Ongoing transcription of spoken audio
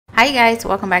Hi guys,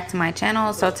 welcome back to my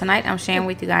channel. So tonight I'm sharing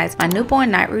with you guys my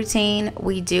newborn night routine.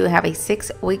 We do have a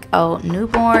 6-week-old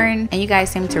newborn and you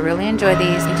guys seem to really enjoy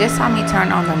these. You just saw me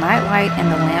turn on the night light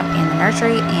and the lamp in the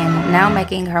nursery and now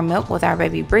making her milk with our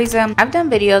baby Breeza. I've done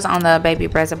videos on the baby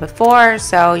Breeza before,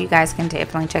 so you guys can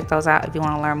definitely check those out if you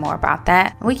want to learn more about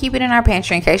that. We keep it in our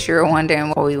pantry in case you were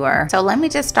wondering where we were. So let me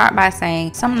just start by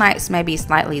saying some nights may be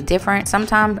slightly different.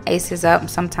 Sometimes Ace is up,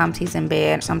 sometimes he's in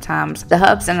bed, sometimes the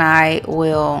hubs and I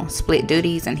will split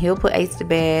duties and he'll put Ace to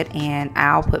bed and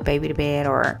I'll put baby to bed,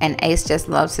 and Ace just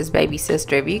loves his baby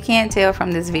sister. If you can't tell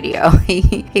from this video,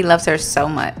 he loves her so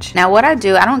much. Now what I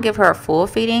do, I don't give her a full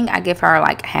feeding. I give her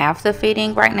like half the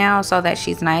feeding right now so that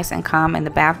she's nice and calm in the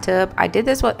bathtub. I did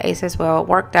this with Ace as well. It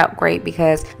worked out great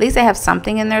because at least they have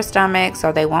something in their stomach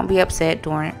so they won't be upset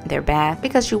during their bath,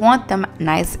 because you want them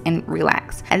nice and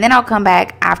relaxed. And then I'll come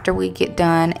back after we get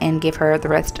done and give her the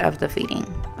rest of the feeding.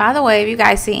 By the way, if you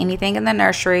guys see anything in the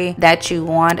nursery that you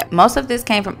want, most of this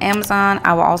came from Amazon.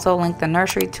 I will also link the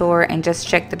nursery tour and just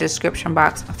check the description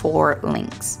box for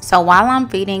links. So while I'm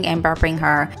feeding and burping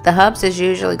her, the hubs is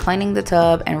usually cleaning the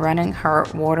tub and running her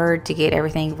water to get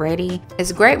everything ready.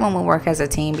 It's great when we work as a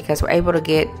team because we're able to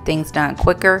get things done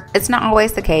quicker. It's not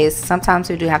always the case. Sometimes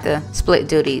we do have to split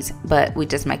duties, but we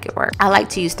just make it work. I like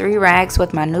to use 3 rags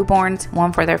with my newborns,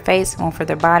 one for their face, one for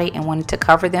their body, and one to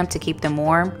cover them to keep them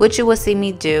warm, which you will see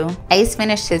me do. Ace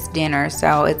finished his dinner,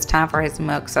 so it's time for his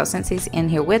milk. So since he's in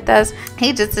here with us,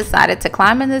 he just decided to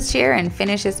climb in this chair and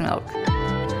finish his milk.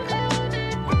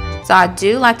 So I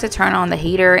do like to turn on the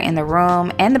heater in the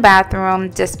room and the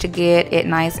bathroom just to get it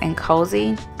nice and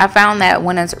cozy. I found that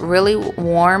when it's really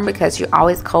warm, because you're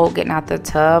always cold getting out the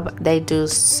tub, they do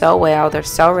so well. They're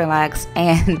so relaxed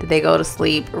and they go to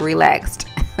sleep relaxed.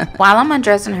 While I'm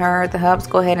undressing her, the hubs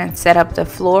go ahead and set up the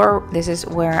floor. This is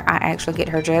where I actually get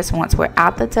her dressed once we're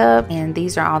out the tub, and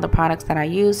these are all the products that I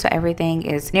use, so everything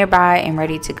is nearby and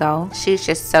ready to go. She's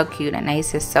just so cute and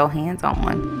Ace is so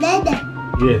hands-on.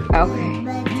 Yeah. Okay.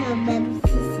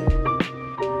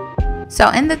 So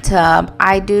in the tub,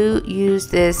 I do use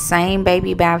this same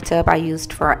baby bathtub I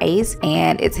used for Ace,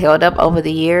 and it's held up over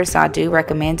the years, so I do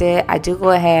recommend it. I do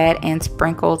go ahead and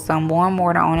sprinkle some warm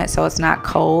water on it so it's not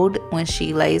cold when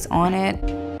she lays on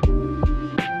it.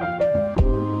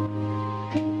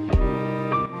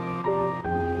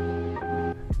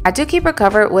 I do keep her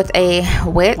covered with a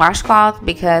wet washcloth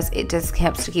because it just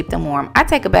helps to keep them warm. I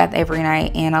take a bath every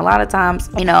night, and a lot of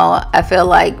times, you know, I feel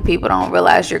like people don't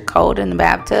realize you're cold in the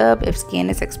bathtub if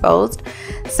skin is exposed.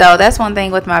 So that's one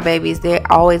thing with my babies. They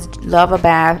always love a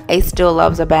bath. Ace still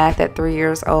loves a bath at 3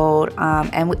 years old,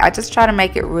 and I just try to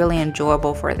make it really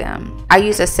enjoyable for them. I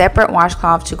use a separate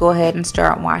washcloth to go ahead and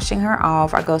start washing her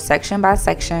off. I go section by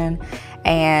section,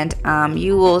 and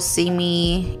you will see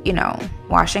me, you know,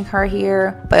 washing her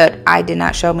here, but I did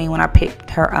not show me when I picked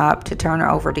her up to turn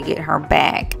her over to get her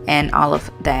back and all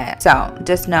of that. So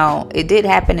just know it did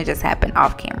happen. It just happened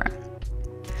off camera.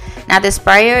 Now the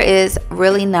sprayer is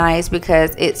really nice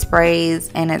because it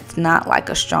sprays and it's not like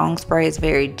a strong spray. It's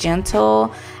very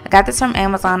gentle. I got this from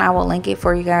Amazon. I will link it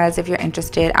for you guys if you're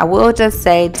interested. I will just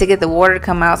say, to get the water to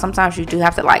come out, sometimes you do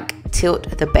have to like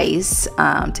tilt the base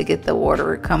to get the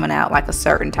water coming out like a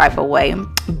certain type of way.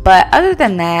 But other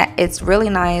than that, it's really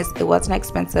nice. It wasn't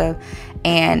expensive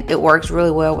and it works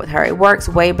really well with her. It works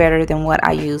way better than what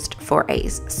I used for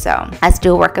Ace, so I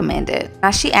still recommend it. Now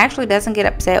she actually doesn't get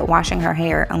upset washing her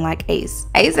hair, unlike Ace.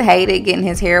 Ace hated getting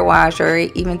his hair washed or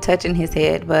even touching his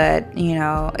head, but you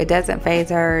know, it doesn't faze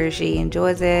her. She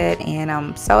enjoys it, and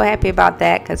I'm so happy about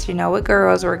that, because you know, with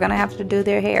girls, we're gonna have to do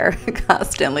their hair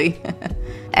constantly.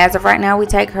 As of right now, we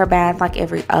take her bath like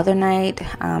every other night.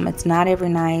 It's not every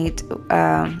night.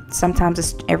 Sometimes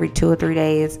it's every 2 or 3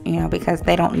 days, you know, because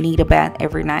they don't need a bath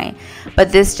every night.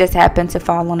 But this just happened to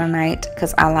fall on a night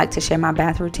because I like to share my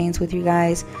bath routines with you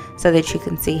guys so that you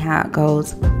can see how it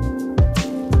goes.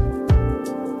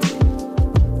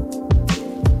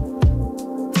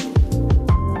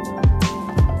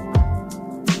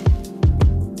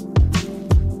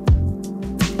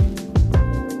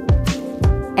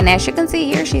 And as you can see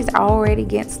here, she's already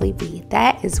getting sleepy.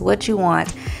 That is what you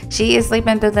want. She is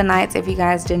sleeping through the nights, if you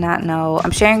guys did not know.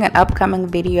 I'm sharing an upcoming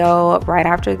video right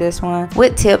after this one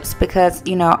with tips, because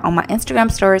you know, on my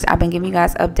Instagram stories, I've been giving you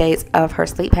guys updates of her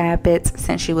sleep habits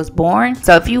since she was born.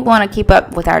 So if you want to keep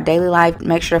up with our daily life,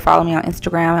 make sure to follow me on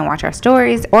Instagram and watch our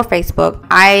stories, or Facebook.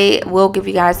 I will give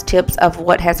you guys tips of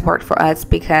what has worked for us,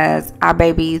 because our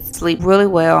babies sleep really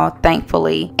well,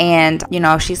 thankfully. And you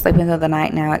know, she's sleeping through the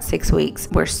night now at 6 weeks.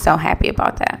 We're so happy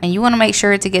about that. And you want to make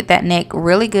sure to get that neck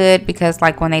really good, because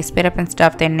like when they spit up and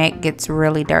stuff, their neck gets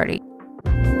really dirty.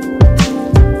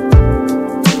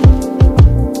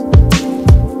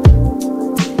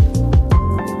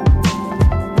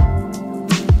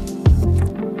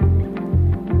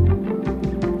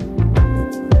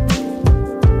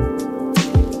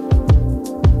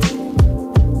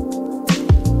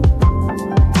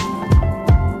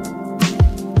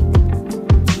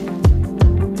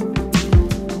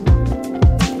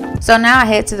 So now I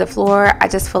head to the floor. I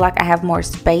just feel like I have more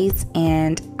space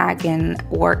and I can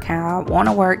work how I want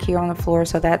to work here on the floor.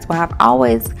 So that's why I've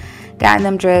always gotten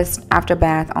them dressed after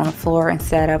bath on the floor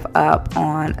instead of up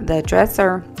on the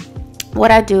dresser.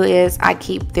 What I do is I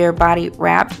keep their body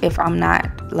wrapped if I'm not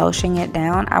lotioning it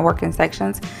down. I work in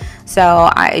sections.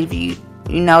 So if you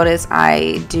notice,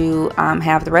 I do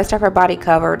have the rest of her body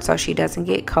covered so she doesn't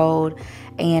get cold.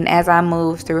 And as I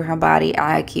move through her body,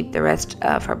 I keep the rest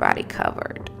of her body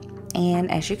covered.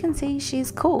 And as you can see,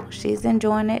 she's cool. She's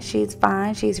enjoying it. She's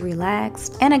fine. She's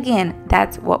relaxed. And again,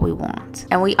 that's what we want.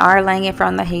 And we are laying it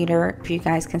from the heater. If you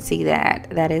guys can see that,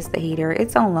 that is the heater.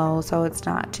 It's on low, so it's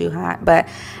not too hot. But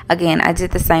again, I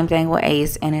did the same thing with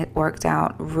Ace, and it worked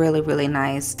out really, really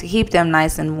nice to keep them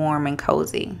nice and warm and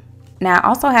cozy. Now, I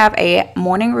also have a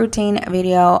morning routine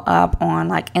video up on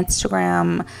like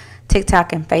Instagram,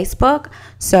 TikTok, and Facebook,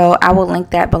 so I will link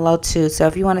that below too. So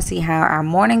if you want to see how our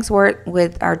mornings work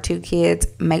with our 2 kids,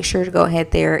 make sure to go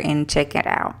ahead there and check it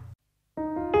out.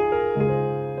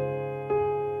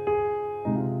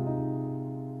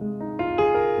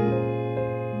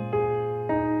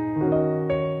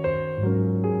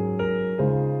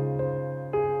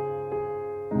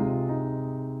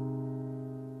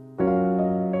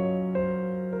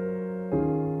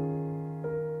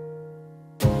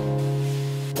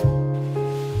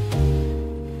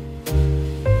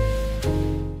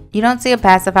 You don't see a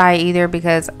pacifier either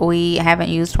because we haven't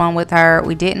used one with her.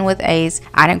 We didn't with Ace.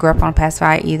 I didn't grow up on a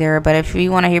pacifier either. But if you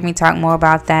want to hear me talk more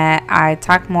about that, I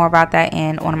talked more about that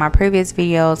in one of my previous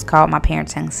videos called My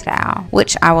Parenting Style,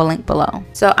 which I will link below.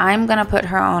 So I'm going to put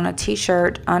her on a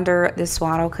t-shirt under this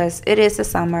swaddle because it is the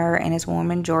summer and it's warm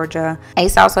in Georgia.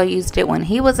 Ace also used it when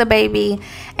he was a baby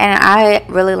and I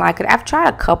really like it. I've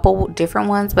tried a couple different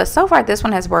ones, but so far this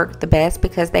one has worked the best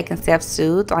because they can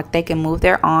self-soothe. Like they can move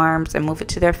their arms and move it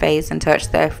to their face and touch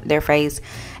their face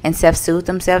and self-soothe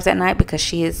themselves at night, because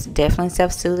she is definitely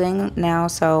self-soothing now,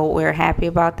 so we're happy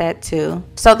about that too.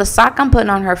 So the sock I'm putting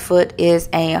on her foot is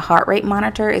a heart rate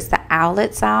monitor. It's the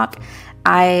Owlet sock.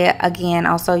 I again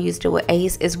also used it with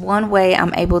Ace. It's one way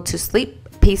I'm able to sleep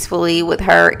peacefully with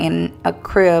her in a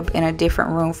crib in a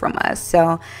different room from us.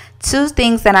 So 2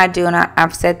 things that I do, and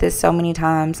I've said this so many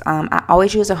times, I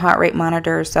always use a heart rate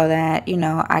monitor so that, you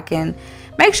know, I can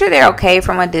make sure they're okay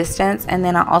from a distance. And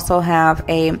then I also have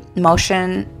a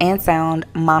motion and sound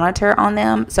monitor on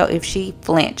them. So if she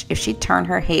flinch, if she turn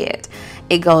her head,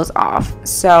 it goes off.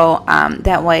 So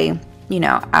that way, you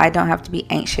know, I don't have to be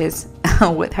anxious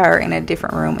with her in a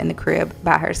different room in the crib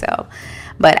by herself.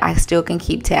 But I still can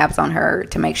keep tabs on her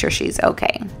to make sure she's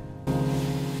okay.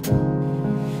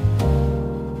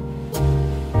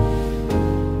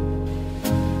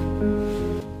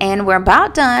 And we're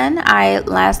about done. I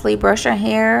lastly brush her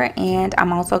hair, and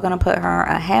I'm also going to put her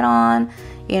a hat on,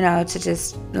 you know, to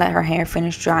just let her hair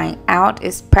finish drying out.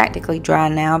 It's practically dry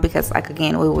now because, like,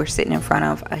 again, we were sitting in front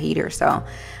of a heater. So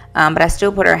but I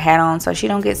still put her hat on so she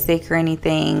don't get sick or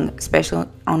anything, especially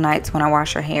on nights when I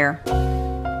wash her hair.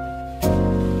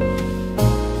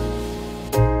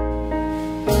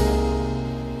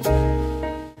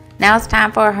 Now it's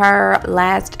time for her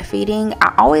last feeding.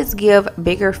 I always give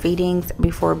bigger feedings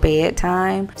before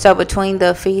bedtime. So between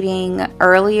the feeding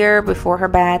earlier before her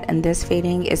bath and this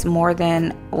feeding is more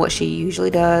than what she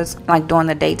usually does, like during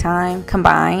the daytime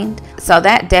combined. So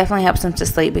that definitely helps them to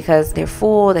sleep because they're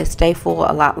full, they stay full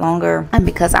a lot longer. And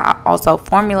because I also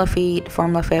formula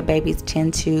fed babies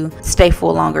tend to stay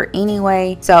full longer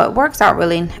anyway. So it works out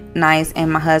really nice,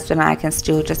 and my husband and I can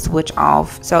still just switch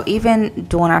off. So even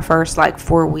during our first like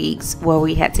 4 weeks where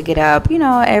we had to get up, you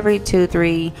know, every 2,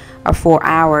 3, or 4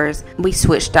 hours, we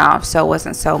switched off, so it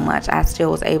wasn't so much. I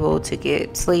still was able to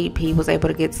get sleep. He was able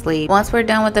to get sleep. Once we're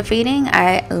done with the feeding,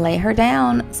 I lay her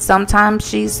down. Sometimes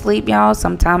she's asleep, y'all,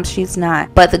 sometimes she's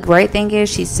not. But the great thing is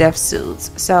she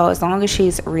self-soothes. So as long as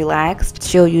she's relaxed,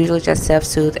 she'll usually just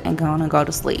self-soothe and go on and go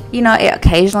to sleep. You know,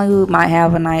 occasionally we might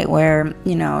have a night where,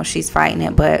 you know, she's fighting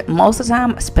it, but most of the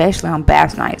time, especially on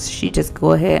bath nights, she just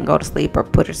go ahead and go to sleep or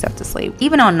put herself to sleep.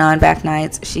 Even on non-bath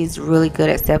nights, she's really good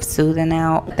at self-soothing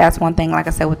now. That's one thing, like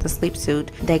I said, with the sleep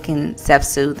suit, they can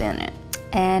self-soothe in it.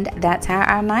 And that's how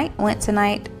our night went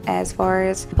tonight as far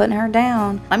as putting her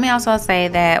down. Let me also say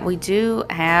that we do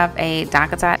have a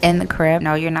DockATot in the crib.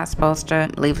 No, you're not supposed to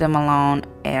leave them alone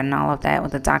and all of that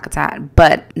with the DockATot,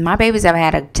 but my babies have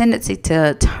had a tendency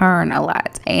to turn a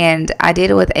lot, and I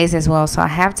did it with Ace as well, so I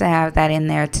have to have that in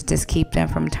there to just keep them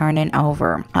from turning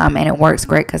over. And it works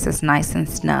great because it's nice and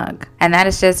snug, and that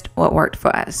is just what worked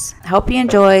for us. Hope you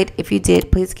enjoyed. If you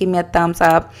did, please give me a thumbs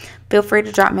up. Feel free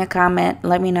to drop me a comment.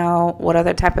 Let me know what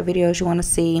other type of videos you want to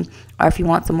see, or if you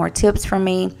want some more tips from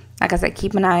me. Like I said,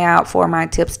 keep an eye out for my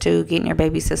tips to getting your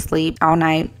babies to sleep all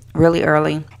night really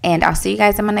early. And I'll see you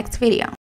guys in my next video.